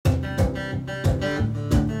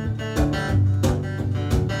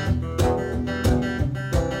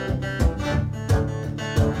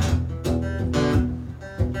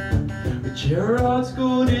Gerrard's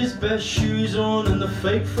got his best shoes on and the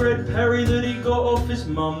fake Fred Perry that he got off his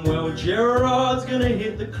mum. Well, Gerrard's gonna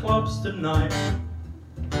hit the clubs tonight.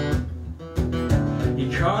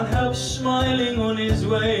 He can't help smiling on his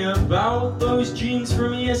way about those jeans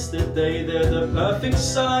from yesterday. They're the perfect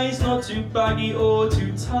size, not too baggy or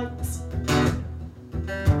too tight.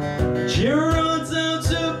 Gerrard's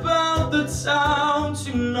out about the town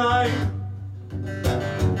tonight.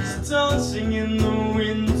 He's dancing in the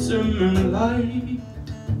winter moonlight.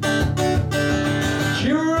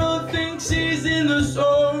 Gerrard thinks he's in the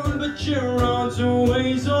zone, but Gerrard's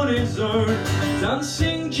always on his own.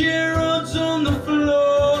 Dancing, Gerrard's on the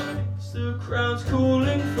floor, the crowd's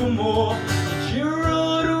calling for more.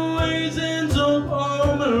 Gerrard always ends up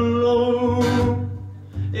home alone.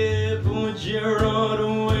 Yeah, poor Gerrard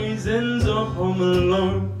always ends up home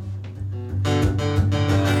alone.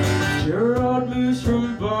 Gerrard moves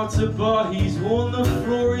from bar to bar, he's worn the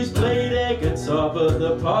floor, he's played air guitar, but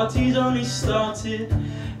the party's only started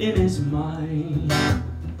in his mind.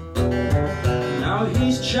 Now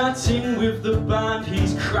he's chatting with the band,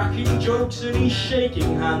 he's cracking jokes and he's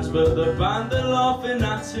shaking hands, but the band are laughing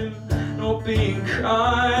at him, not being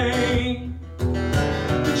kind.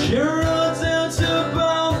 Gerrard's out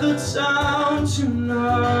about the town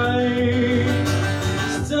tonight.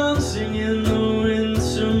 He's dancing in the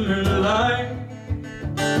winter moonlight.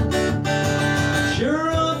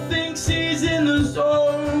 Gerrard thinks he's in the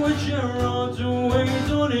zone, but Gerrard's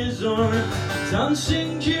always on his own.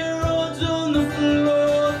 Dancing, Gerrard's on the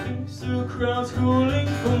floor, thinks the crowd's calling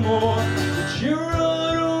for more. But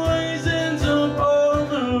Gerrard always ends up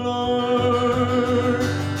home alone.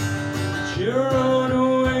 Gerrard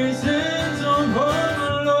always ends up home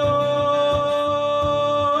alone.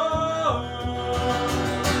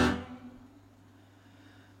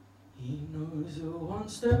 He knows the one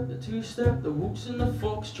step, the two step, the waltz and the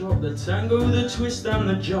foxtrot, the tango, the twist and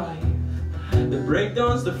the jive, the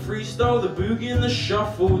breakdance, the freestyle, the boogie and the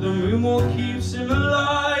shuffle. The moonwalk keeps him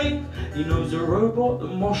alive. He knows the robot, the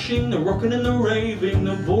moshing, the rocking and the raving,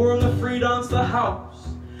 the ballroom, the free dance, the house.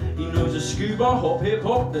 He knows the scuba, hop, hip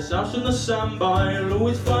hop, the salsa and the samba. You'll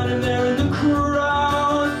always find him there in the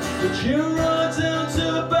crowd. But Gerrard's out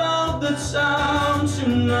about the town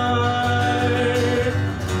tonight.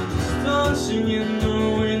 He's dancing in the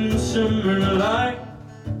winter moonlight.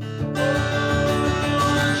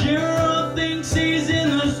 Gerrard thinks he's in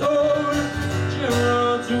the zone.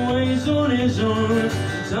 Gerrard's always on his own.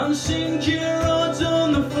 Dancing, Gerrard's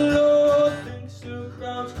on the floor, thinks the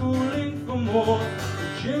crowd's calling for more.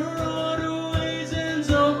 Gerrard always ends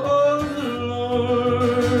up all alone.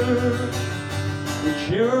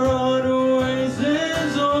 Gerrard always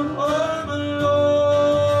ends up home alone.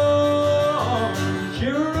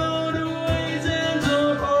 Gerrard always ends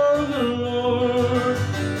up home alone.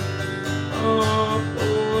 Oh,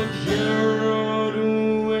 poor Gerrard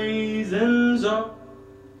always ends up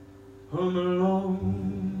home alone.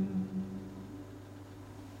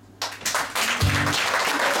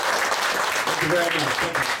 Thank you very much.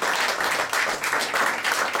 Thank you.